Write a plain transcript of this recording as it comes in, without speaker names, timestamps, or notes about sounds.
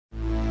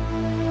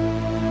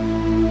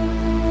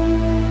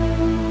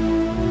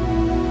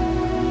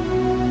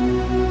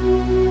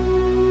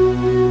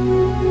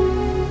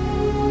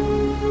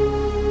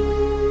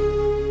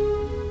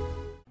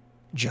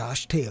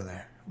Josh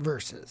Taylor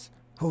versus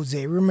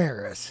Jose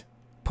Ramirez.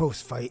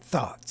 Post-fight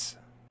thoughts.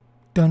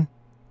 Dun,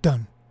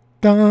 dun,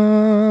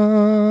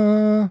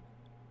 dun.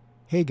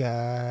 Hey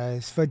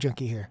guys, Fight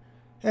Junkie here.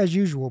 As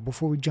usual,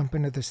 before we jump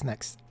into this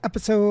next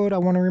episode, I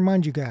want to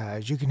remind you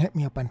guys you can hit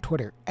me up on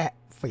Twitter at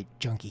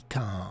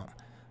FightJunkieCom.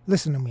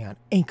 Listen to me on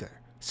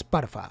Anchor,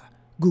 Spotify,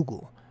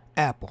 Google,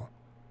 Apple,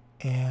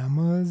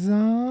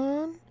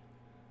 Amazon.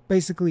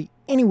 Basically,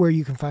 anywhere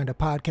you can find a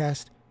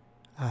podcast,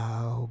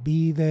 I'll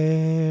be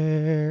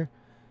there.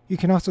 You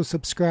can also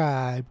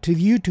subscribe to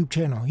the YouTube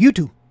channel,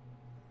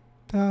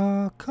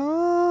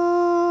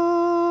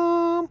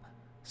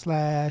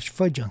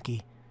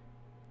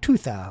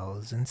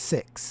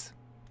 youtube.com/FightJunkie2006.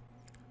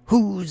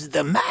 Who's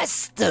the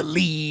master,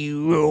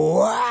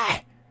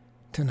 Leroy?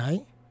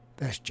 Tonight,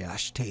 that's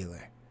Josh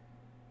Taylor.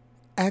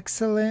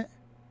 Excellent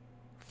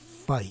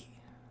fight.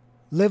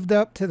 Lived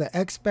up to the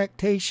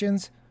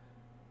expectations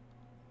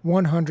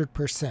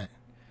 100%.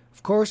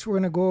 Of course, we're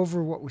going to go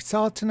over what we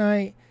saw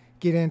tonight,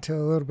 get into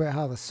a little bit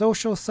how the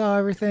social saw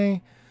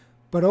everything,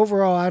 but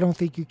overall, I don't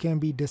think you can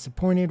be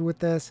disappointed with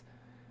this.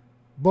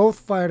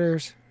 Both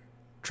fighters,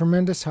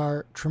 tremendous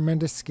heart,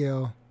 tremendous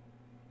skill,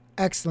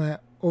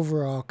 excellent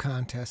overall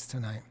contest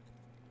tonight.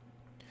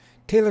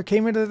 Taylor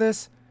came into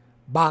this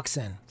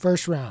boxing,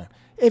 first round.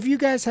 If you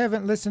guys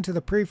haven't listened to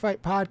the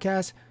pre-fight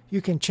podcast,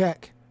 you can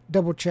check,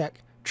 double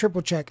check,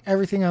 triple check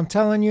everything I'm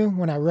telling you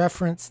when I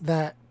reference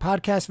that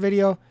podcast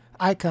video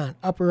icon,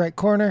 upper right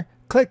corner.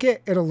 Click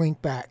it, it'll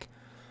link back.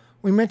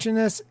 We mentioned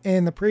this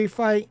in the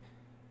pre-fight.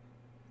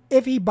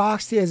 If he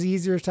boxed, he has an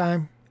easier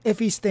time. If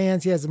he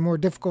stands, he has a more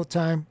difficult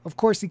time. Of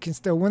course, he can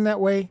still win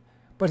that way,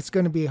 but it's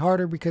going to be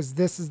harder because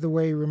this is the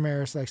way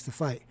Ramirez likes to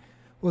fight.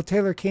 Well,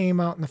 Taylor came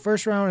out in the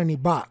first round and he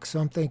boxed. So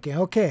I'm thinking,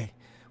 okay,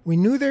 we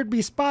knew there'd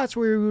be spots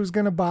where he was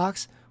going to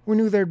box. We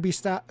knew there'd be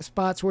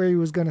spots where he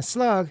was going to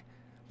slug.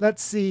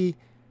 Let's see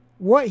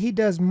what he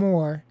does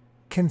more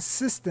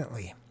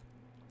consistently.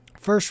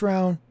 First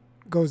round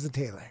goes to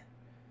Taylor.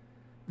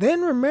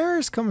 Then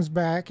Ramirez comes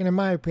back, and in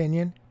my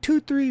opinion,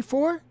 2, 3,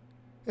 4,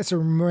 it's a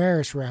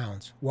Ramirez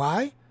rounds.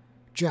 Why?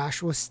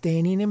 Josh was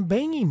standing and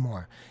banging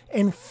more.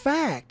 In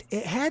fact,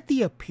 it had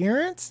the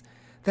appearance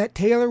that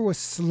Taylor was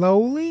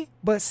slowly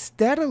but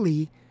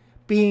steadily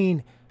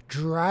being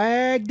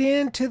dragged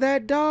into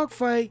that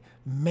dogfight,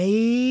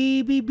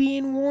 maybe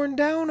being worn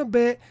down a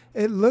bit.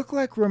 It looked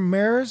like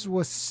Ramirez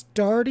was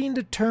starting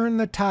to turn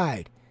the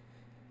tide.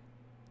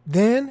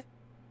 Then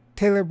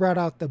Taylor brought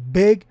out the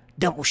big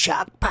double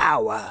shock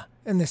power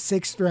in the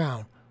 6th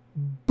round.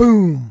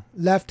 Boom!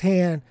 Left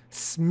hand,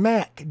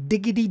 smack,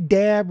 diggity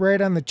dab right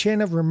on the chin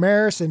of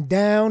Ramirez, and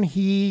down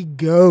he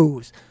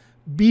goes.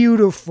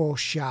 Beautiful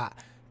shot.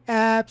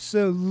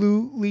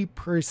 Absolutely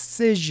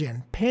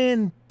precision.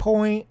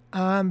 Pinpoint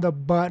on the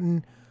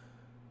button.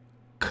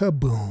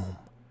 Kaboom.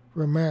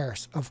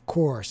 Ramirez, of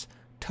course,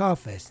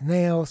 tough as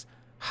nails,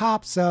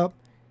 hops up,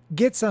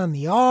 gets on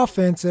the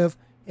offensive,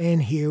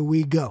 and here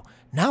we go.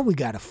 Now we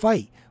got to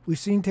fight. We've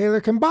seen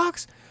Taylor can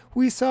box.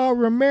 We saw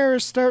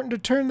Ramirez starting to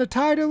turn the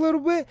tide a little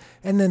bit,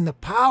 and then the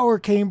power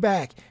came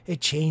back.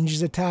 It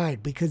changed the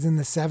tide because in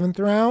the 7th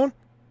round,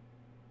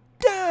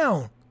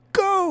 down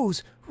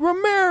goes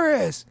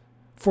Ramirez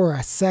for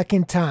a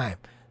second time.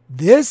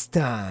 This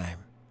time,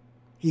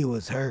 he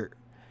was hurt.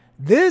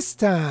 This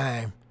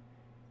time,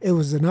 it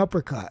was an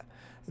uppercut.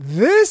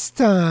 This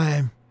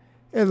time,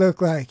 it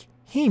looked like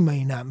he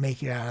may not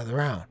make it out of the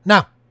round.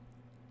 Now,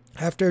 I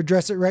have to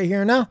address it right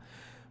here and now,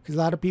 because a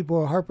lot of people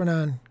are harping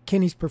on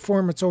Kenny's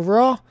performance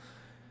overall.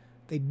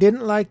 They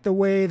didn't like the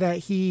way that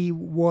he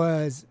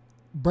was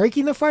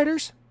breaking the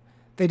fighters.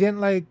 They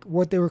didn't like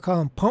what they were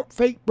calling pump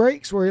fake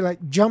breaks, where he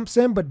like jumps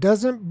in but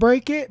doesn't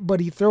break it, but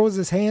he throws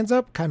his hands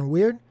up. Kind of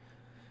weird.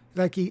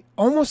 Like he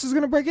almost is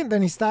going to break it,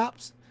 then he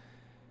stops.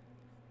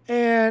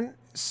 And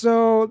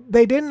so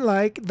they didn't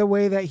like the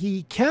way that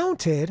he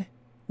counted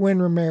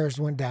when Ramirez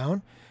went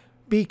down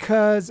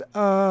because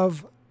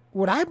of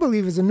what I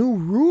believe is a new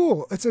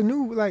rule. It's a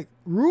new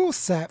rule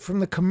set from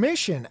the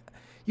commission.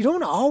 You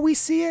don't always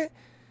see it,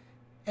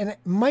 and it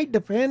might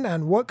depend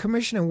on what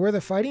commission and where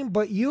they're fighting,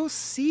 but you'll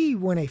see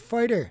when a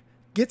fighter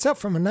gets up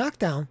from a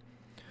knockdown,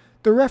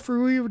 the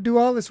referee would do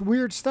all this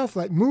weird stuff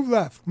like move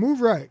left,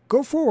 move right,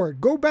 go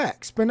forward, go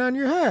back, spin on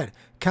your head,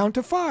 count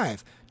to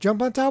 5,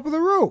 jump on top of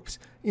the ropes,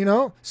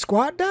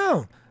 squat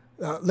down,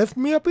 lift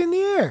me up in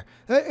the air.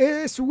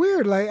 It's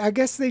weird. I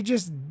guess they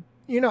just...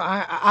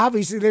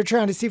 obviously they're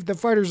trying to see if the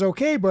fighter's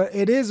okay, but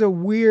it is a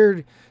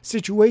weird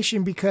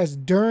situation because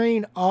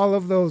during all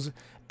of those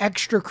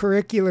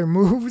extracurricular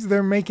moves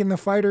they're making the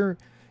fighter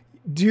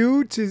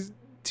do to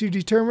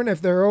determine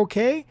if they're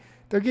okay,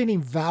 they're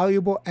getting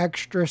valuable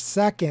extra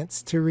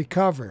seconds to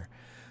recover.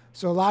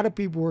 So a lot of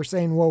people were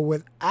saying, well,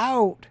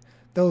 without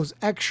those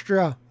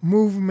extra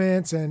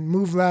movements and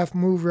move left,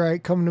 move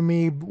right, come to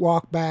me,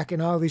 walk back,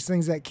 and all these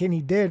things that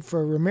Kenny did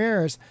for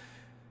Ramirez,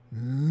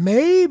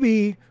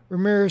 maybe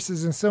Ramirez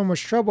is in so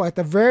much trouble. At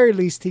the very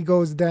least, he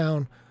goes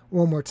down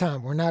one more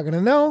time. We're not going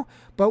to know,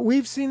 but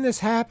we've seen this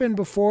happen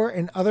before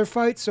in other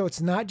fights, so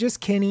it's not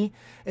just Kenny.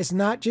 It's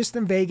not just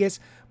in Vegas,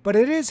 but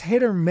it is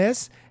hit or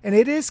miss, and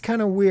it is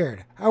kind of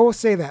weird. I will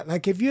say that.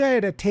 Like, if you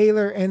had a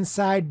Taylor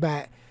inside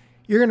bet,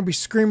 you're going to be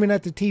screaming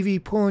at the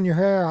TV, pulling your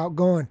hair out,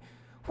 going,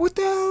 what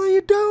the hell are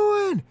you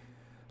doing?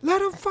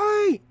 Let him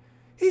fight.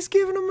 He's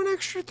giving him an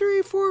extra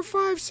 3, 4,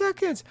 5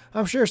 seconds.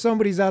 I'm sure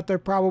somebody's out there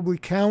probably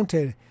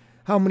counted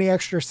how many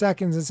extra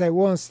seconds and say,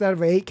 well, instead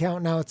of an 8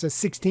 count, now it's a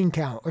 16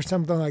 count or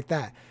something like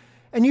that.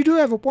 And you do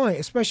have a point,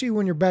 especially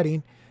when you're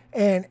betting.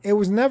 And it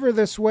was never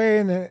this way,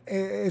 and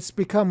it's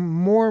become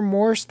more and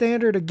more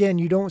standard. Again,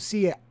 you don't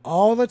see it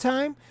all the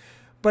time,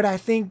 but I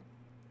think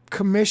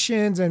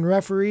commissions and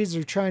referees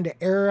are trying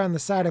to err on the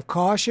side of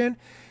caution.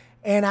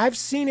 And I've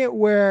seen it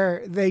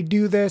where they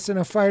do this and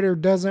a fighter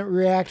doesn't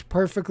react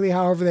perfectly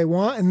however they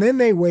want, and then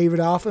they wave it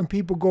off and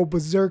people go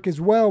berserk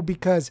as well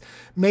because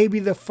maybe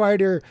the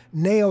fighter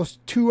nails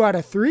 2 out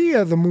of 3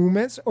 of the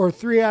movements or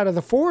 3 out of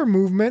the 4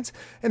 movements,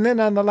 and then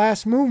on the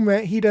last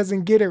movement he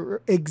doesn't get it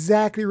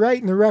exactly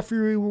right and the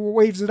referee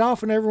waves it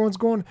off and everyone's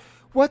going,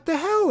 what the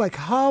hell? Like,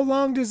 how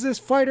long does this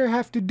fighter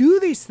have to do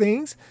these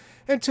things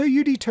until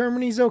you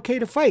determine he's okay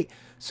to fight?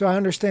 So I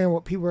understand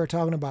what people are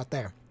talking about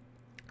there.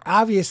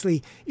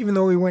 Obviously, even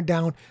though he went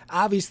down,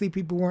 obviously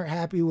people weren't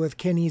happy with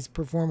Kenny's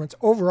performance.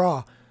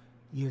 Overall,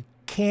 you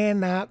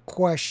cannot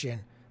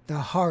question the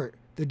heart,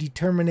 the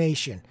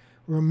determination.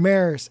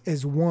 Ramirez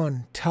is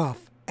one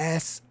tough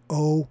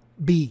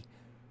SOB,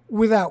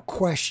 without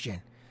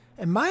question.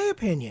 In my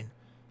opinion,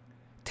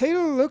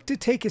 Taylor looked to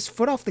take his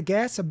foot off the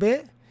gas a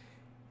bit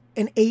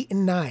in 8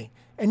 and 9.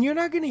 And you're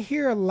not going to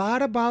hear a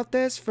lot about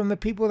this from the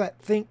people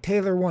that think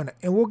Taylor won it.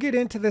 And we'll get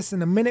into this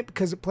in a minute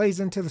because it plays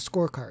into the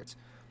scorecards.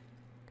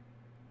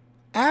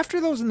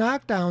 After those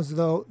knockdowns,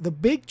 though, the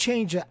big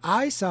change that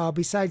I saw,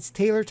 besides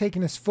Taylor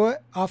taking his foot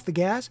off the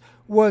gas,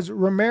 was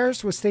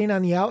Ramirez was staying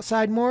on the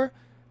outside more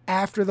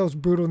after those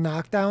brutal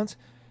knockdowns,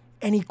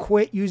 and he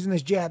quit using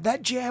his jab.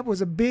 That jab was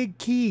a big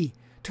key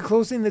to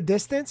closing the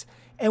distance,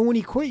 and when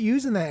he quit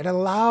using that, it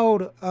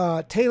allowed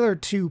Taylor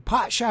to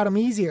pot shot him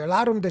easier,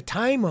 allowed him to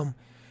time him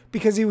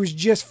because he was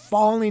just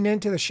falling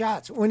into the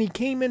shots. When he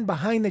came in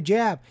behind the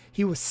jab,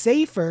 he was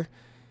safer,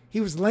 he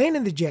was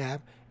landing the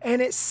jab, and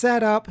it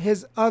set up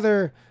his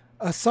other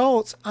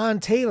assaults on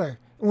Taylor.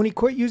 When he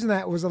quit using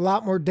that, it was a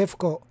lot more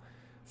difficult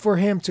for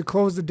him to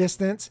close the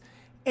distance.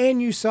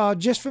 And you saw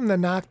just from the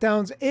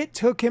knockdowns, it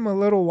took him a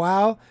little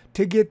while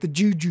to get the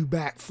juju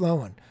back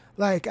flowing.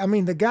 Like, I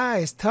mean, the guy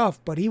is tough,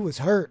 but he was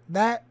hurt.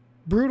 That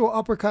brutal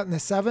uppercut in the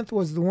 7th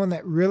was the one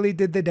that really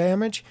did the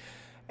damage.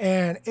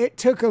 And it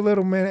took a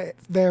little minute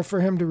there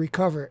for him to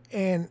recover.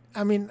 And,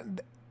 I mean,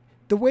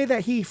 the way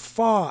that he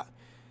fought,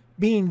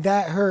 being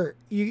that hurt,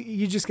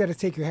 you just got to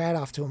take your hat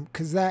off to him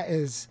because that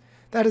is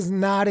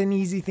not an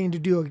easy thing to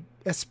do,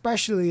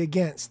 especially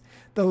against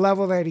the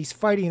level that he's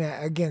fighting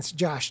at against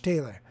Josh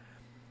Taylor.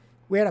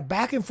 We had a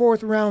back and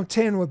forth round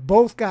 10 with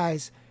both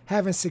guys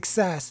having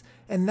success,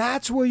 and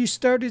that's where you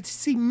started to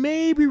see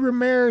maybe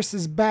Ramirez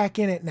is back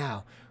in it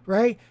now,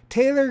 right?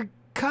 Taylor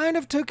kind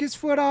of took his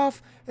foot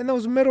off in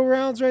those middle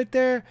rounds right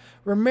there.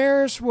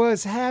 Ramirez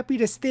was happy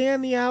to stay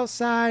on the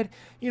outside,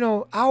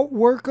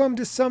 outwork him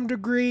to some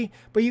degree,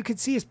 but you could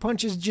see his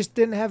punches just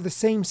didn't have the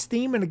same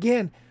steam. And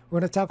again, we're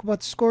going to talk about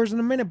the scores in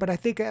a minute, but I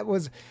think that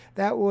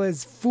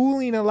was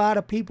fooling a lot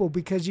of people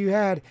because you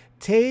had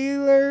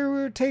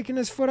Taylor taking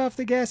his foot off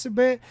the gas a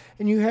bit,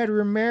 and you had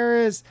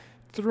Ramirez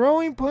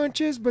throwing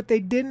punches, but they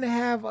didn't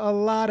have a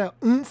lot of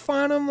oomph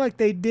on them like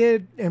they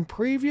did in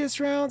previous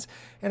rounds.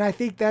 And I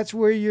think that's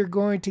where you're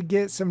going to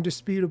get some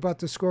dispute about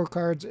the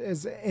scorecards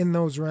is in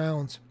those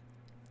rounds.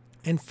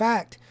 In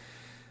fact,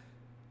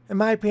 in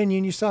my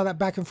opinion, you saw that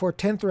back and forth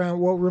 10th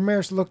round. Well,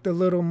 Ramirez looked a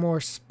little more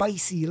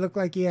spicy. Looked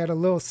like he had a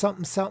little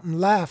something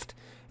left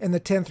in the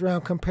 10th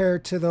round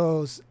compared to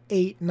those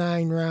 8,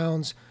 9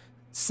 rounds.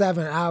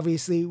 7,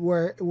 obviously,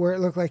 where it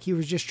looked like he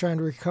was just trying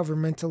to recover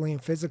mentally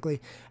and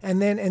physically.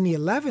 And then in the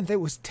 11th,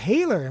 it was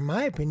Taylor, in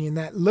my opinion,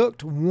 that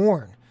looked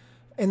worn.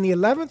 In the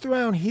 11th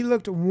round, he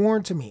looked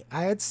worn to me.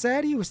 I had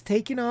said he was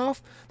taking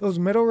off. Those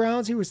middle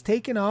rounds, he was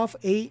taking off.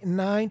 8 and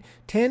 9.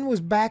 10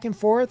 was back and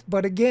forth.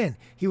 But again,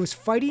 he was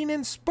fighting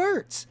in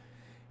spurts.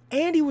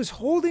 And he was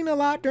holding a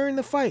lot during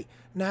the fight.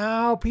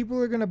 Now, people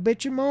are going to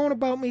bitch and moan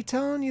about me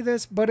telling you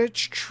this, but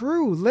it's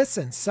true.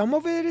 Listen, some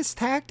of it is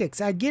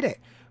tactics. I get it,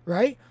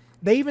 right?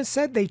 They even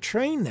said they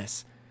train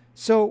this.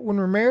 So when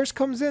Ramirez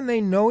comes in,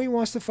 they know he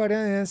wants to fight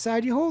on the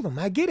inside. You hold him.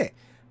 I get it.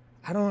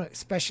 I don't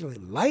especially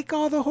like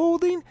all the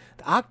holding,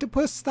 the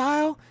octopus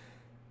style.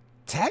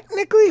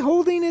 Technically,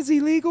 holding is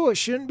illegal. It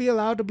shouldn't be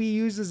allowed to be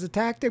used as a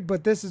tactic,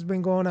 but this has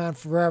been going on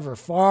forever,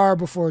 far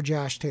before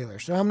Josh Taylor.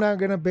 So I'm not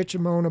going to bitch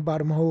and moan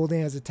about him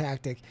holding as a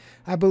tactic.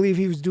 I believe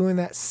he was doing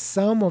that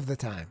some of the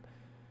time.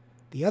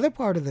 The other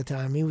part of the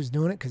time, he was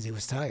doing it because he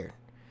was tired.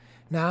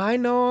 Now, I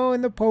know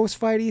in the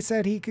post-fight he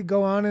said he could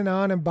go on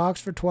and box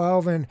for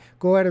 12 and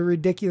go at a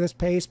ridiculous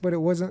pace, but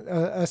it wasn't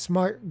a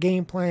smart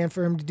game plan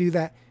for him to do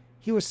that.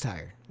 He was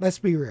tired. Let's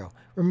be real.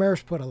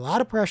 Ramirez put a lot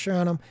of pressure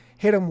on him,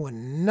 hit him with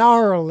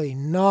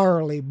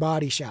gnarly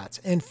body shots.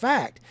 In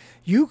fact,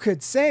 you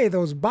could say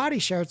those body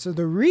shots are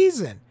the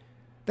reason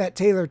that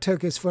Taylor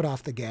took his foot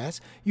off the gas.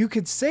 You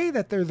could say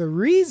that they're the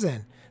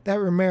reason that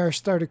Ramirez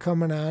started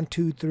coming on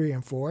 2, 3,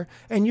 and 4.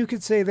 And you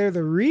could say they're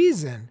the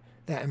reason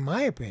that, in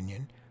my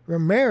opinion,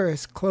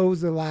 Ramirez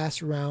closed the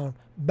last round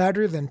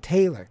better than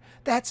Taylor.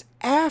 That's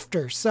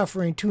after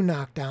suffering 2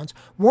 knockdowns.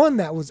 One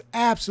that was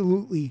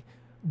absolutely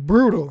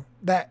brutal,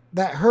 that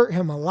hurt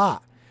him a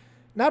lot.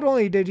 Not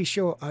only did he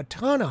show a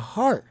ton of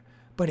heart,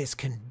 but his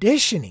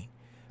conditioning.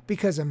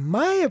 Because in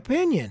my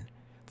opinion,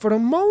 for the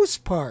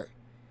most part,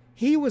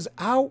 he was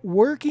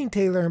outworking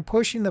Taylor and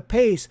pushing the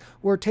pace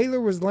where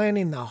Taylor was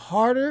landing the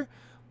harder,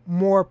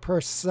 more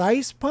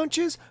precise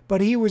punches,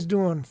 but he was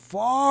doing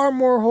far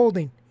more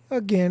holding,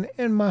 again,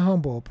 in my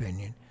humble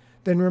opinion,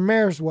 than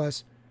Ramirez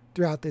was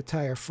throughout the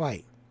entire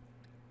fight.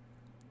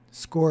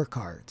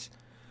 Scorecards.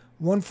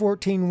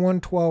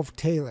 114-112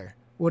 Taylor.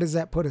 What does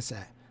that put us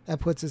at? That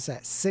puts us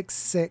at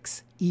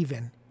 6-6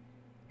 even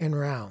in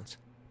rounds.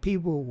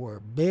 People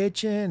were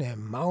bitching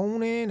and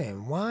moaning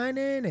and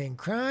whining and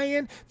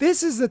crying.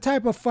 This is the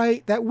type of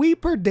fight that we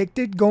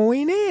predicted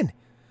going in.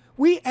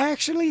 We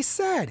actually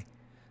said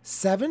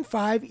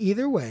 7-5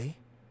 either way,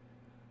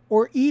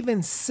 or even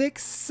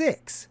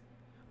 6-6,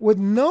 with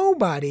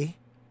nobody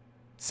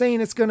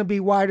saying it's going to be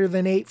wider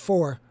than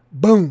 8-4.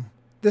 Boom.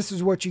 This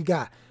is what you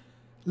got.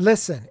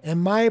 Listen, in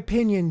my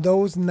opinion,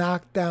 those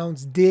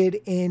knockdowns did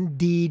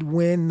indeed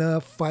win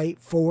the fight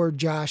for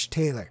Josh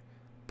Taylor.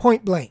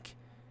 Point blank.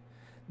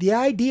 The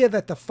idea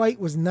that the fight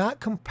was not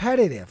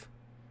competitive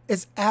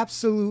is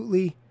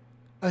absolutely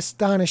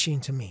astonishing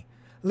to me.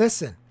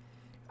 Listen,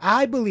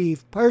 I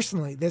believe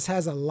personally this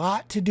has a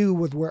lot to do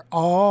with where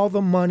all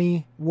the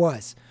money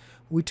was.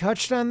 We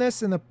touched on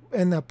this in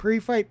the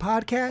pre-fight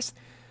podcast.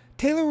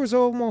 Taylor was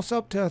almost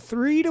up to a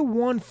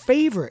 3-1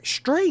 favorite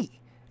straight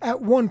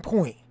at one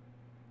point.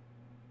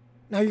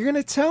 Now you're going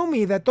to tell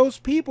me that those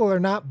people are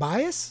not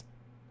biased?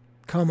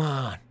 Come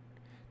on.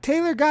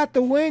 Taylor got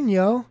the win,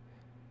 yo.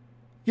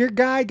 Your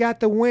guy got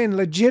the win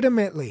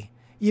legitimately.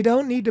 You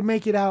don't need to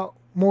make it out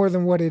more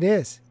than what it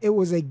is. It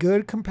was a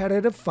good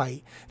competitive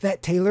fight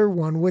that Taylor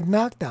won with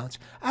knockdowns.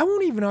 I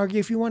won't even argue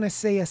if you want to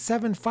say a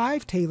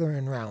 7-5 Taylor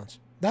in rounds.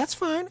 That's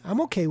fine. I'm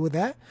okay with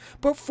that.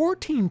 But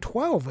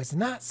 14-12 is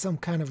not some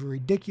kind of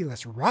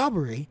ridiculous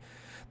robbery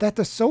that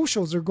the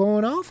socials are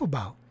going off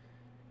about.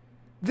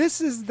 This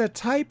is the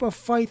type of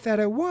fight that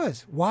it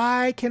was.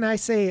 Why can I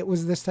say it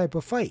was this type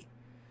of fight?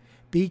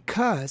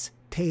 Because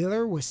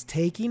Taylor was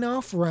taking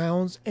off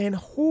rounds and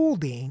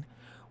holding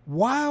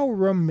while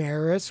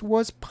Ramirez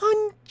was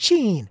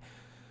punching.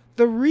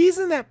 The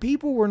reason that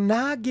people were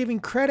not giving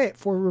credit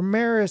for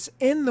Ramirez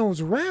in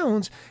those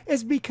rounds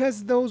is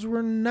because those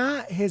were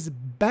not his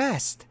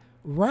best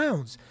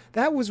rounds.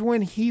 That was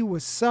when he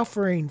was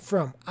suffering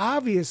from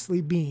obviously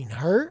being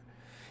hurt.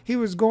 He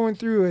was going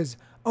through his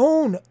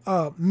own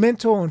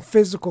mental and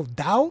physical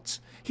doubts.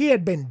 He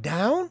had been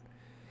down.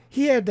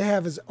 He had to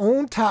have his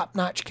own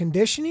top-notch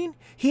conditioning.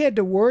 He had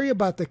to worry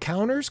about the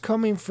counters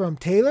coming from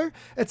Taylor.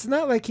 It's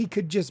not like he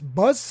could just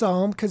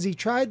buzzsaw him because he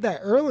tried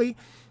that early,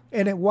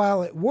 and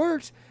while it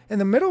worked, in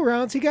the middle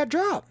rounds, he got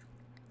dropped.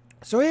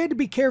 So he had to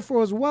be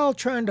careful as well,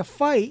 trying to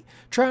fight,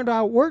 trying to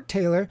outwork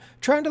Taylor,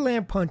 trying to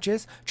land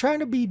punches, trying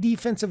to be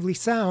defensively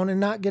sound and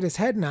not get his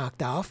head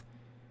knocked off.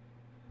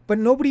 But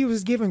nobody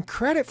was given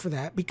credit for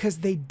that because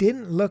they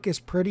didn't look as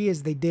pretty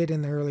as they did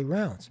in the early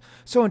rounds.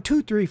 So in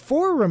 2, 3,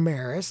 4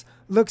 Ramirez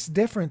looks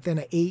different than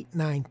an 8,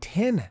 9,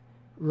 10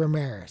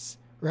 Ramirez,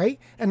 right?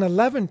 An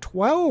 11,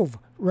 12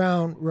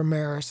 round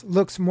Ramirez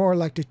looks more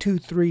like the 2,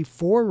 3,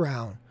 4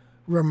 round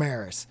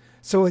Ramirez.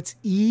 So it's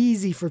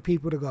easy for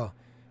people to go,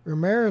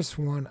 Ramirez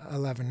won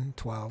 11,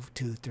 12,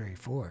 2, 3,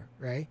 4,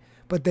 right?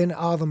 But then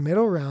all the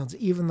middle rounds,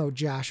 even though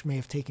Josh may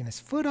have taken his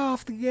foot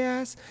off the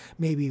gas,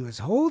 maybe he was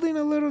holding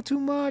a little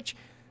too much,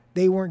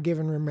 they weren't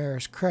giving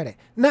Ramirez credit.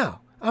 Now,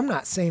 I'm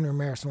not saying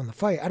Ramirez won the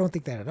fight. I don't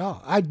think that at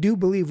all. I do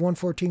believe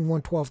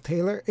 114-112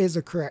 Taylor is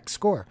a correct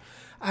score.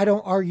 I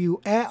don't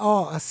argue at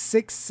all a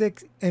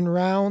 6-6 in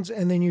rounds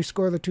and then you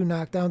score the 2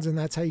 knockdowns and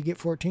that's how you get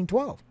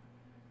 14-12,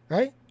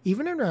 right?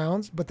 Even in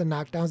rounds, but the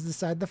knockdowns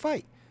decide the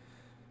fight.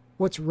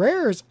 What's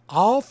rare is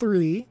all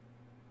 3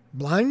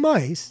 blind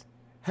mice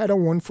had a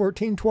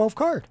 114-12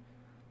 card.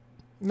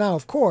 Now,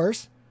 of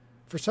course,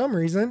 for some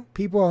reason,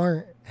 people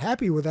aren't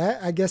happy with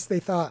that. I guess they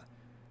thought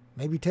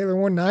maybe Taylor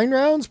won 9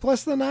 rounds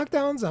plus the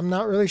knockdowns. I'm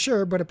not really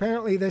sure, but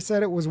apparently they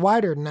said it was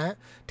wider than that.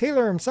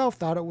 Taylor himself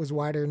thought it was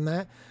wider than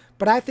that.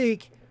 But I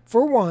think,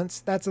 for once,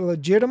 that's a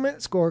legitimate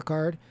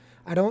scorecard.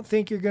 I don't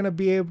think you're going to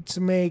be able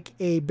to make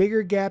a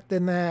bigger gap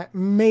than that.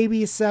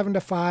 Maybe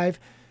 7-5.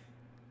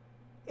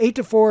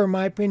 8-4, in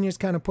my opinion, is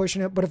kind of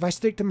pushing it. But if I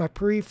stick to my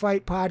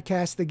pre-fight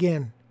podcast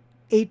again,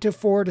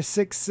 8-4 to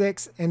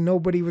 6-6, and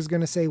nobody was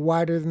going to say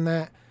wider than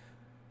that,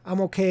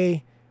 I'm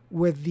okay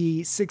with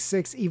the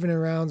 6-6 even in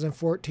rounds and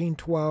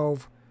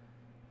 14-12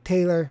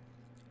 Taylor.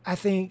 I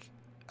think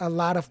a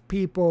lot of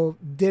people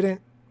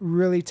didn't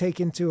really take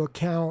into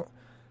account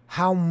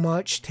how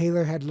much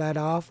Taylor had let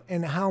off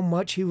and how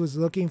much he was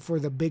looking for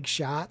the big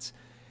shots.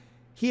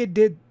 He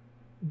had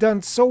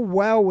done so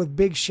well with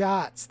big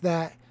shots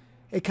that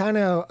it kind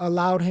of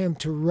allowed him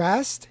to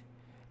rest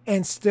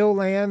and still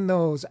land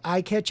those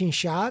eye-catching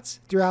shots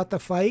throughout the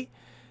fight.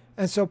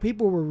 And so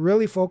people were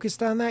really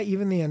focused on that.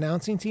 Even the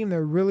announcing team,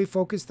 they're really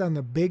focused on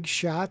the big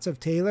shots of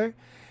Taylor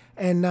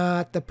and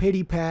not the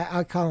pity pat.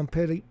 I call him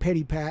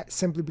pity pat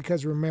simply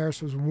because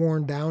Ramirez was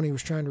worn down. He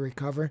was trying to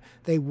recover.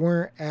 They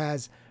weren't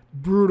as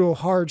brutal,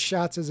 hard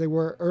shots as they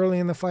were early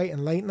in the fight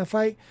and late in the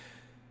fight.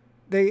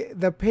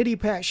 The pity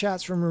pat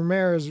shots from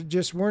Ramirez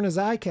just weren't as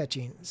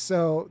eye-catching.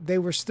 So they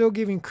were still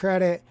giving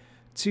credit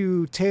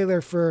to Taylor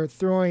for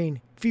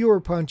throwing fewer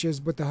punches,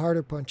 but the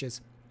harder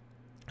punches.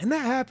 And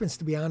that happens,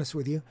 to be honest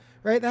with you,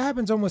 right? That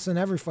happens almost in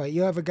every fight.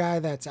 You have a guy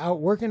that's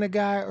outworking a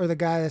guy or the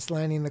guy that's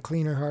landing the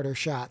cleaner, harder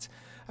shots.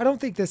 I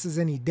don't think this is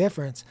any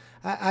difference.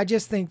 I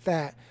just think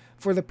that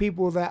for the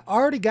people that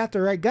already got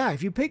the right guy,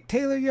 if you picked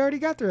Taylor, you already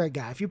got the right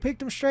guy. If you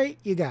picked him straight,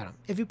 you got him.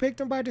 If you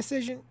picked him by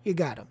decision, you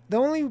got him. The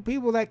only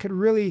people that could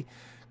really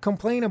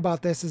complain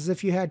about this is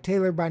if you had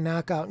Taylor by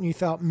knockout and you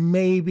thought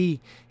maybe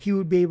he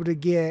would be able to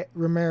get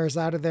Ramirez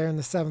out of there in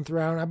the 7th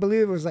round. I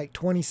believe it was like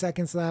 20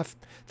 seconds left,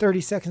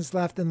 30 seconds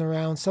left in the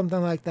round,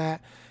 something like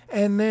that.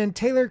 And then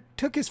Taylor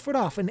took his foot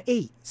off in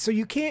 8. So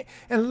you can't,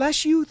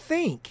 unless you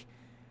think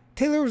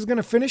Taylor was going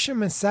to finish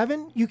him in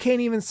 7, you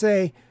can't even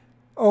say,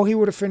 oh, he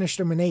would have finished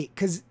him in 8,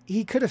 because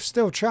he could have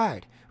still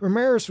tried.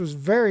 Ramirez was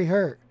very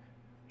hurt,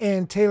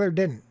 and Taylor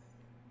didn't.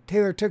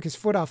 Taylor took his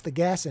foot off the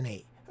gas in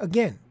 8.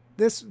 Again,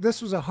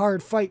 this was a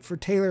hard fight for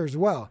Taylor as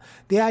well.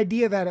 The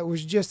idea that it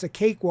was just a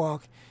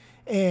cakewalk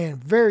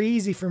and very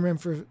easy for him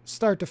from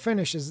start to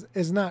finish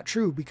is not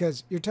true,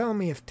 because you're telling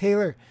me if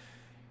Taylor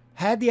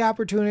had the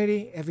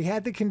opportunity, if he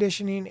had the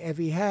conditioning, if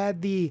he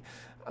had the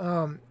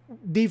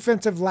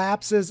defensive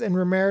lapses in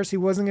Ramirez, he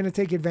wasn't going to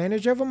take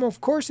advantage of them?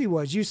 Of course he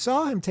was. You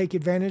saw him take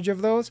advantage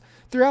of those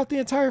throughout the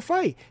entire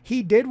fight.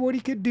 He did what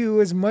he could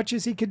do as much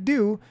as he could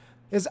do,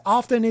 as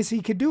often as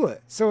he could do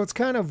it. So it's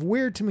kind of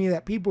weird to me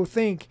that people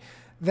think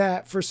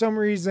that for some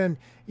reason,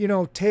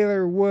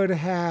 Taylor would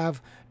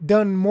have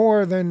done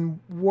more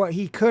than what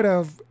he could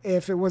have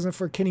if it wasn't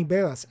for Kenny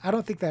Bayless. I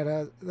don't think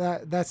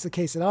that's the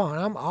case at all. And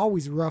I'm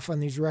always rough on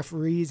these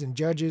referees and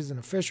judges and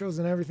officials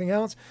and everything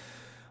else.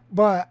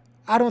 But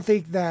I don't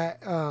think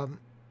that,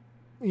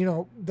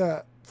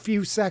 the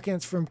few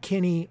seconds from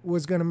Kenny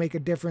was going to make a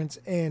difference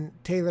in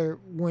Taylor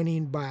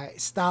winning by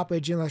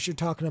stoppage, unless you're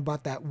talking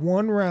about that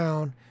 1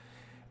 round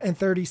and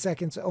 30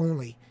 seconds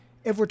only.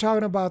 If we're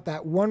talking about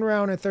that 1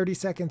 round and 30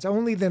 seconds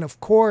only, then of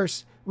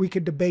course we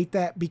could debate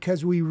that,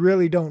 because we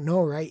really don't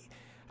know, right?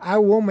 I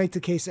will make the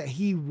case that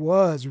he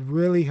was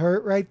really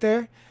hurt right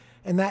there.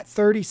 And that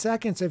 30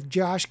 seconds, if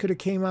Josh could have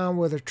came on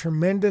with a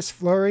tremendous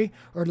flurry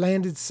or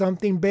landed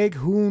something big,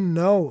 who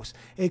knows?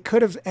 It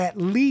could have at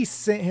least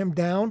sent him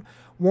down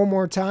one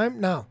more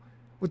time. Now,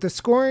 with the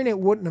scoring, it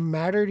wouldn't have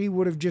mattered. He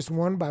would have just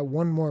won by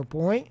 1 more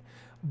point.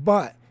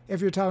 But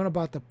if you're talking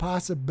about the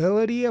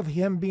possibility of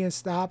him being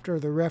stopped or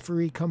the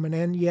referee coming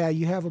in, yeah,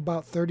 you have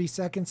about 30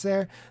 seconds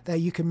there that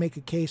you can make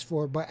a case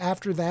for. But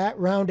after that,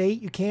 round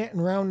 8, you can't,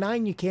 and round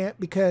 9, you can't,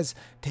 because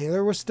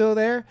Taylor was still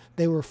there.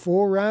 They were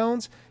 4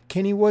 rounds.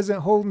 Kenny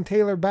wasn't holding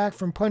Taylor back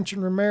from punching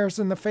Ramirez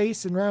in the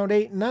face in round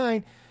 8 and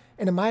 9.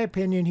 And in my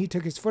opinion, he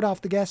took his foot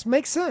off the gas.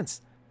 Makes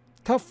sense.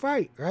 Tough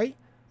fight, right?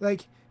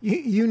 Like,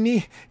 you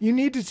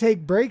need to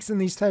take breaks in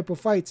these type of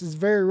fights. It's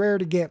very rare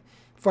to get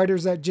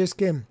fighters that just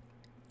can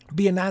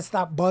be a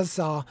nonstop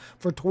buzzsaw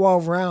for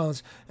 12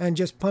 rounds and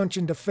just punch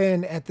and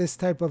defend at this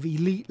type of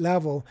elite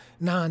level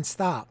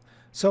nonstop.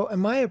 So in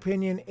my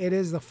opinion, it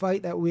is the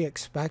fight that we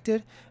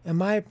expected. In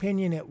my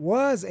opinion, it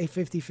was a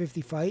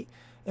 50-50 fight.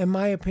 In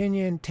my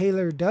opinion,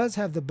 Taylor does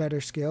have the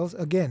better skills.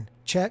 Again,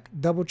 check,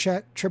 double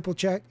check, triple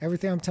check.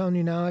 Everything I'm telling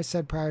you now, I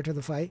said prior to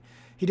the fight.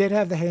 He did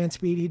have the hand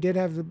speed. He did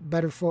have the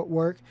better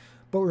footwork.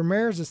 But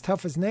Ramirez is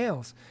tough as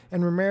nails.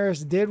 And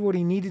Ramirez did what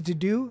he needed to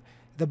do,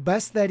 the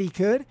best that he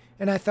could.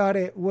 And I thought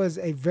it was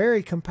a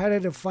very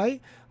competitive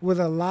fight with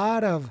a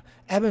lot of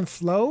ebb and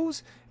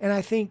flows. And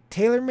I think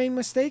Taylor made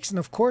mistakes. And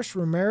of course,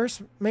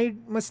 Ramirez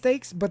made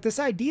mistakes. But this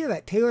idea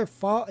that Taylor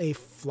fought a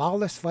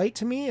flawless fight,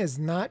 to me, is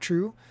not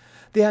true.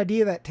 The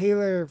idea that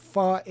Taylor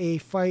fought a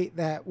fight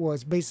that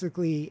was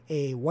basically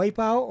a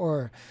wipeout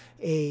or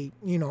a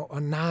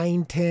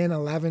 9, 10,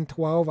 11,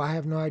 12. I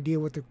have no idea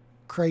what the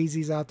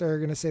crazies out there are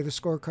going to say the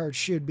scorecard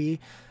should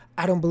be.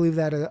 I don't believe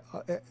that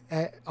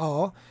at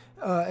all.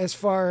 As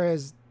far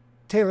as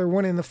Taylor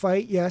winning the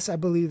fight, yes, I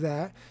believe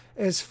that.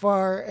 As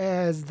far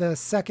as the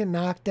second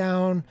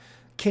knockdown,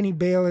 Kenny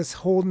Bayless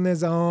holding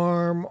his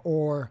arm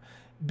or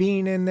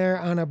being in there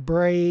on a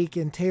break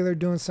and Taylor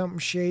doing something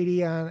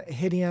shady on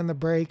hitting on the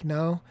break,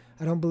 no,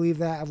 I don't believe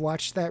that. I've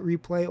watched that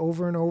replay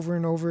over and over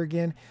and over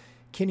again.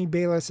 Kenny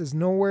Bayless is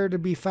nowhere to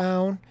be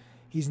found.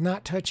 He's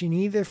not touching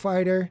either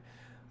fighter.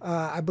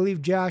 I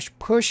believe Josh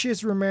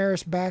pushes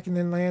Ramirez back and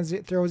then lands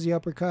it, throws the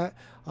uppercut.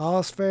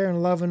 All's fair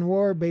in love and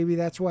war, baby.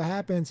 That's what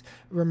happens.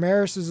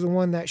 Ramirez is the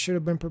one that should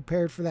have been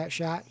prepared for that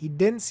shot. He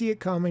didn't see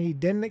it coming. He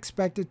didn't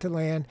expect it to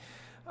land.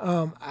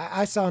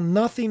 I saw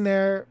nothing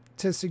there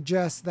to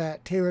suggest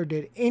that Taylor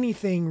did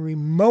anything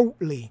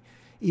remotely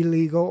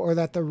illegal or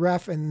that the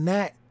ref in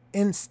that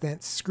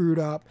instant screwed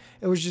up.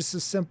 It was just a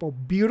simple,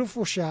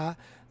 beautiful shot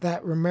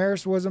that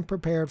Ramirez wasn't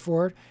prepared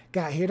for it,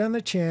 got hit on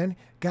the chin,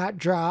 got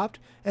dropped,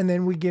 and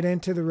then we get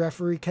into the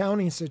referee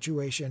counting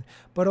situation.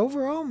 But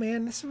overall,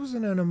 man, this was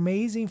an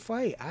amazing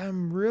fight.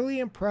 I'm really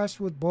impressed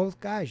with both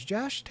guys.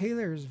 Josh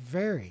Taylor is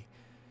very,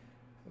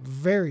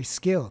 very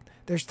skilled.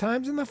 There's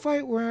times in the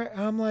fight where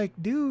I'm like,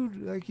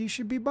 dude, like you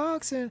should be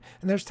boxing.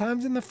 And there's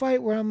times in the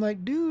fight where I'm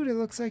like, dude, it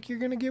looks like you're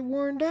going to get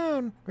worn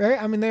down,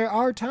 right? I mean, there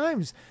are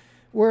times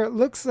where it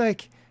looks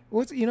like,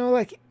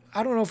 like,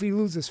 I don't know if he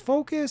loses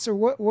focus or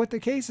what the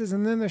case is.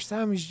 And then there's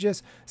times he's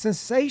just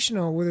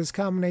sensational with his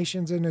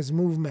combinations and his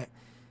movement.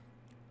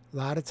 A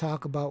lot of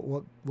talk about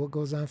what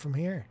goes on from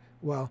here.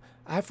 Well,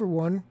 I, for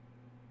one,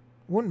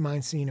 wouldn't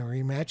mind seeing a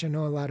rematch. I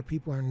know a lot of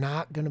people are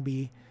not going to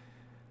be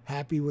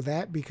happy with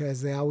that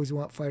because they always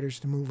want fighters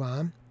to move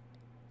on.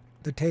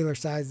 The Taylor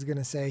side is going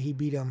to say he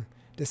beat him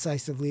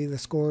decisively. The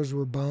scores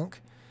were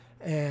bunk.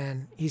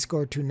 And he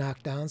scored 2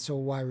 knockdowns, so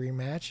why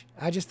rematch?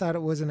 I just thought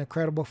it was an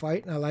incredible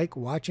fight, and I like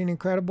watching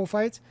incredible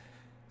fights.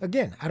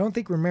 Again, I don't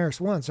think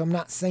Ramirez won, so I'm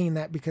not saying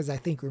that because I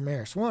think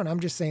Ramirez won. I'm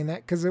just saying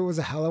that because it was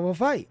a hell of a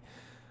fight.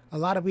 A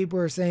lot of people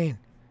are saying,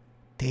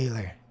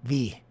 Taylor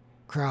v.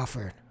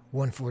 Crawford,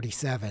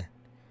 147.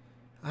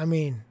 I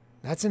mean,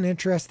 that's an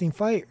interesting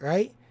fight,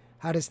 right?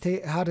 How does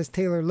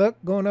Taylor look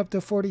going up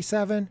to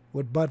 47?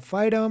 Would Bud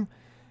fight him?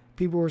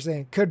 People were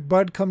saying, could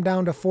Bud come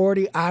down to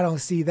 40? I don't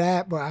see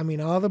that. But, I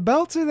mean, all the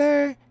belts are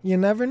there. You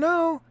never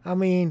know. I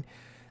mean,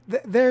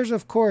 there's,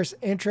 of course,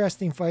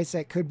 interesting fights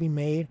that could be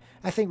made.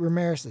 I think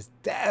Ramirez is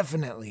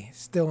definitely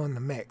still in the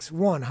mix,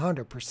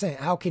 100%.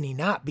 How can he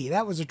not be?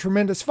 That was a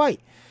tremendous fight.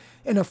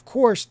 And, of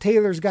course,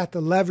 Taylor's got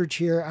the leverage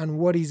here on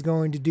what he's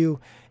going to do.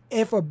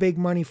 If a big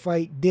money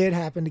fight did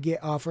happen to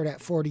get offered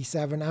at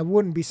 47, I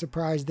wouldn't be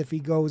surprised if he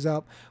goes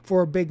up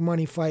for a big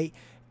money fight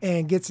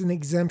and gets an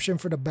exemption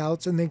for the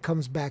belts and then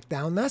comes back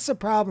down. That's the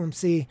problem,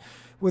 see,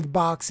 with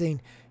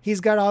boxing. He's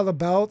got all the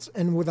belts,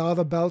 and with all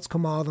the belts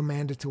come all the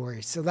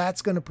mandatories. So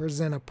that's going to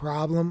present a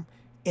problem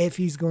if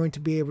he's going to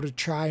be able to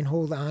try and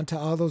hold on to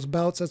all those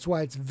belts. That's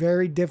why it's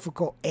very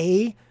difficult,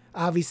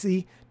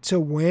 obviously, to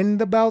win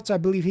the belts. I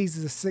believe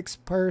he's the 6th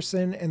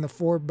person in the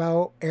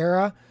 4-belt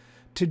era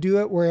to do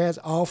it, whereas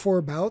all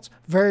 4 belts,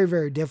 very,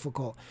 very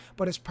difficult.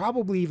 But it's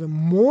probably even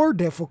more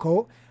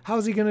difficult.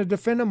 How's he going to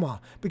defend them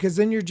all? Because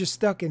then you're just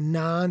stuck in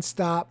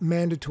non-stop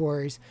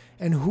mandatories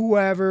and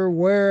whoever,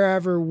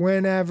 wherever,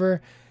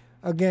 whenever,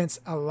 against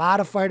a lot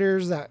of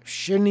fighters that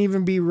shouldn't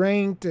even be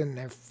ranked, and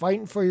they're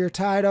fighting for your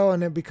title,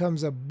 and it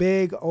becomes a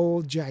big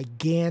old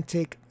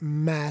gigantic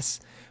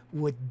mess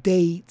with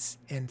dates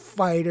and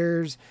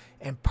fighters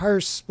and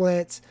purse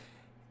splits.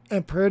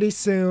 And pretty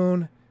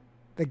soon,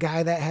 the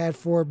guy that had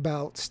 4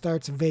 belts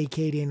starts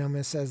vacating them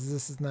and says,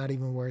 this is not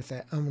even worth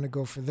it. I'm going to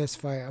go for this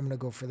fight. I'm going to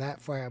go for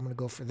that fight. I'm going to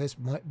go for this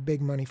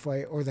big money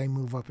fight, or they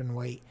move up in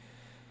weight.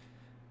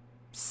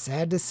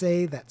 Sad to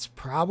say, that's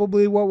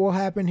probably what will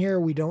happen here.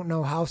 We don't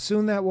know how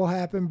soon that will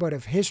happen, but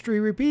if history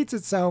repeats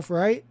itself,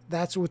 right,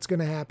 that's what's going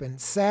to happen.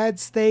 Sad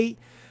state,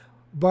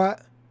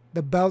 but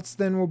the belts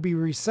then will be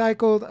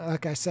recycled.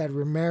 Like I said,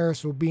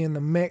 Ramirez will be in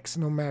the mix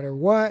no matter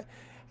what.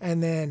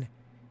 And then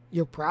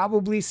you'll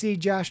probably see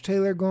Josh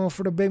Taylor going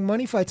for the big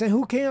money fights. And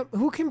who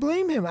can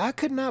blame him? I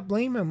could not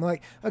blame him.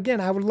 Like, again,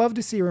 I would love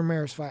to see a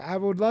Ramirez fight. I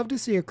would love to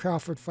see a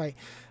Crawford fight.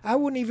 I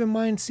wouldn't even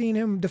mind seeing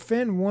him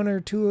defend 1 or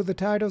 2 of the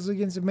titles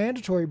against a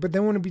mandatory. But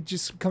then when it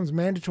just becomes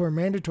mandatory,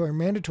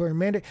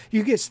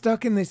 you get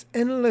stuck in this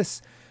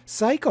endless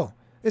cycle.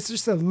 It's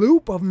just a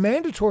loop of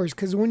mandatories,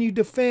 because when you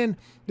defend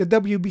the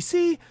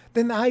WBC,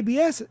 then the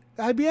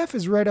IBF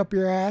is right up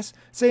your ass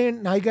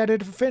saying, now you got to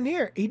defend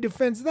here. He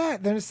defends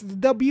that. Then it's the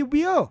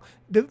WBO.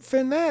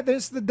 Defend that. Then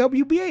it's the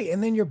WBA.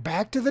 And then you're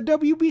back to the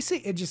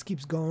WBC. It just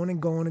keeps going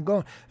and going and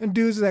going. And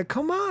dudes are like,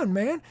 come on,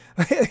 man.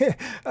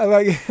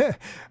 Like,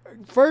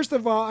 first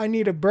of all, I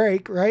need a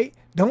break, right?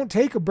 Don't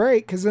take a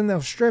break, because then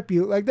they'll strip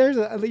you. Like,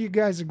 you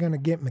guys are going to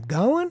get me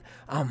going.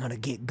 I'm going to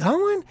get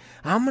going.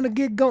 I'm going to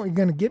get going. You're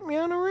going to get me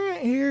on a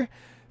rant here.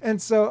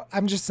 And so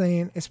I'm just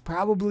saying it's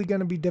probably going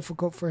to be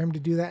difficult for him to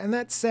do that. And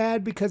that's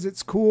sad, because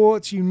it's cool.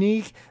 It's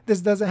unique. This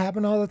doesn't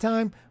happen all the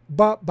time.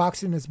 But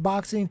boxing is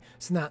boxing.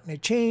 It's not going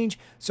to change.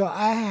 So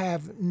I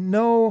have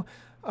no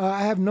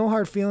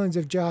hard feelings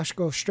if Josh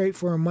goes straight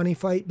for a money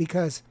fight,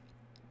 because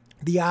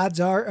the odds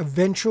are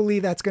eventually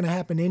that's going to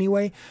happen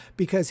anyway,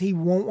 because he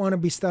won't want to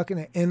be stuck in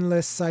an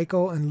endless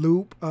cycle and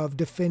loop of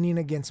defending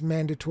against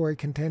mandatory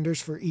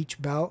contenders for each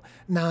belt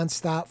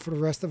nonstop for the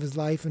rest of his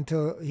life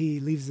until he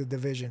leaves the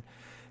division.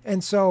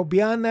 And so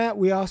beyond that,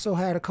 we also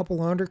had a couple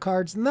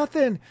undercards.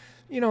 Nothing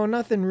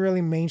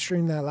really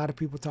mainstream that a lot of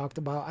people talked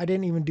about. I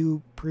didn't even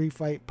do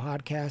pre-fight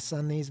podcasts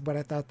on these, but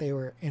I thought they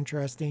were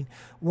interesting.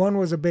 One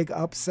was a big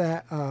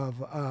upset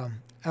of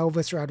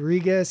Elvis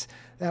Rodriguez.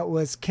 That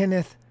was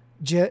Kenneth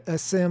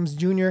Sims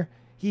Jr.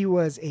 He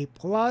was a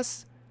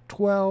plus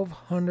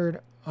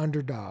 1,200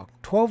 underdog,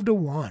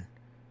 12-1.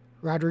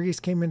 Rodriguez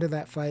came into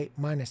that fight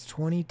minus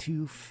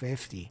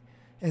 2250,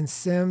 and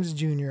Sims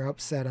Jr.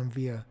 upset him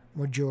via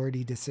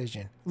majority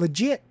decision.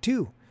 Legit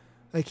too.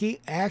 Like, he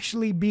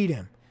actually beat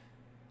him.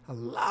 A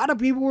lot of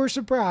people were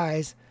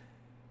surprised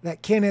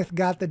that Kenneth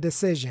got the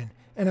decision.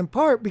 And in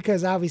part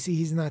because obviously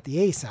he's not the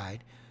A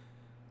side.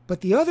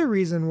 But the other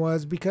reason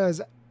was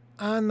because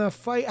on the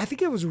fight, I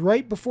think it was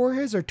right before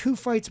his or 2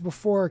 fights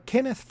before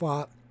Kenneth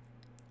fought,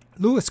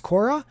 Louis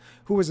Cora,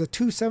 who was a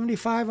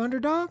 275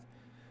 underdog,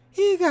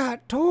 he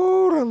got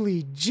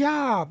totally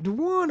jobbed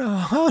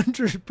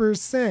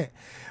 100%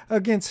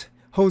 against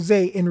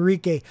Jose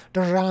Enrique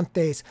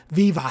Dorantes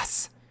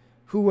Vivas,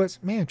 who was,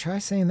 man, try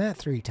saying that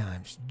 3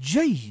 times.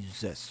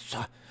 Jesus.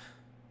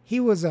 He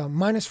was a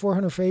minus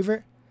 400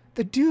 favorite.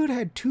 The dude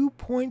had 2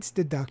 points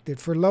deducted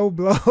for low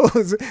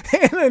blows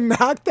and a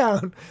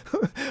knockdown.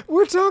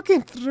 We're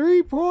talking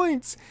 3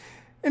 points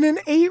in an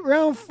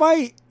 8-round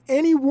fight,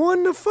 and he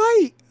won the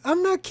fight.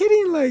 I'm not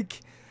kidding. Like,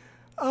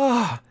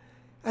 I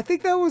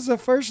think that was the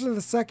first or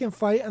the second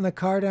fight on the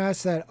card, and I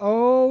said,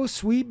 oh,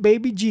 sweet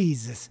baby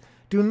Jesus,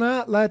 do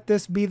not let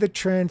this be the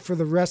trend for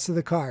the rest of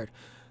the card.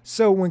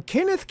 So when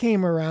Kenneth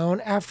came around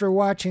after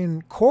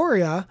watching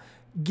Coria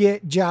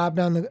get jobbed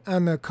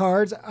on the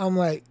cards, I'm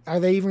like, are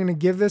they even going to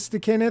give this to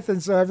Kenneth?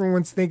 And so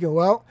everyone's thinking,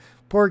 well,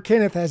 poor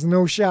Kenneth has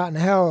no shot in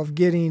hell of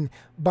getting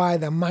by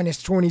the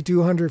minus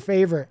 2,200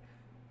 favorite.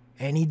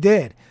 And he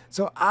did.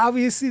 So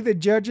obviously the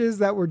judges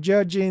that were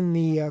judging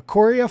the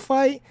Coria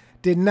fight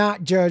did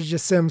not judge the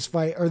Sims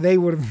fight, or they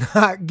would have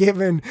not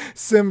given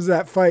Sims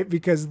that fight,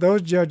 because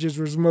those judges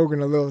were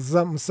smoking a little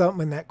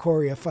something in that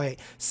Coria fight.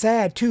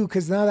 Sad too,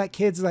 because now that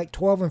kid's like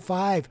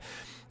 12-5.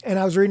 And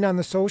I was reading on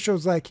the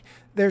socials, like,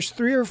 there's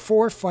 3 or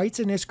 4 fights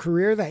in his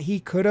career that he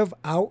could have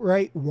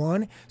outright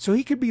won. So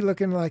he could be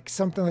looking like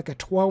something like a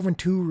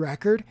 12-2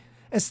 record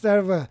instead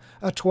of a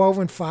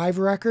 12-5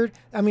 record.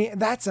 I mean,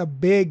 that's a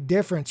big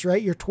difference,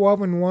 right? You're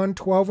 12-1,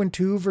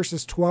 12-2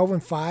 versus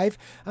 12-5.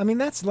 I mean,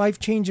 that's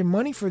life-changing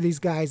money for these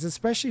guys,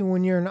 especially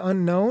when you're an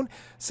unknown.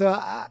 So,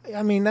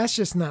 I mean, that's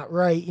just not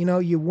right. You know,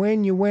 you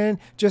win,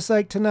 just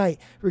like tonight.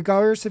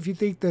 Regardless if you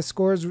think the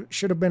scores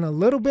should have been a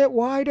little bit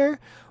wider,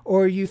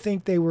 or you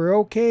think they were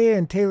okay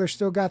and Taylor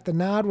still got the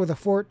nod with a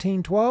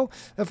 14-12,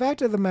 the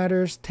fact of the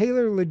matter is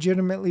Taylor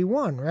legitimately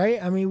won,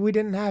 right? I mean, we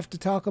didn't have to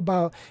talk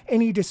about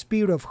any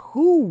dispute of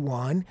who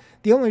won.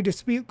 The only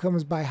dispute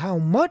comes by how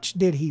much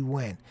did he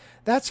win.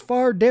 That's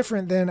far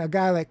different than a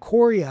guy like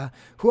Coria,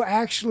 who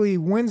actually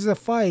wins the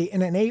fight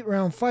in an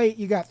 8-round fight.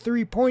 You got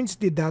 3 points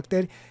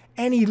deducted,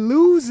 and he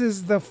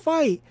loses the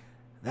fight.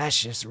 That's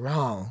just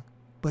wrong.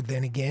 But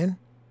then again,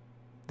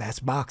 that's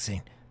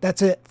boxing.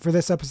 That's it for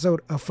this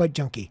episode of Fight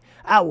Junkie.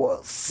 I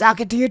will sock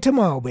it to you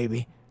tomorrow,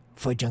 baby.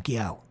 Fight Junkie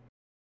out.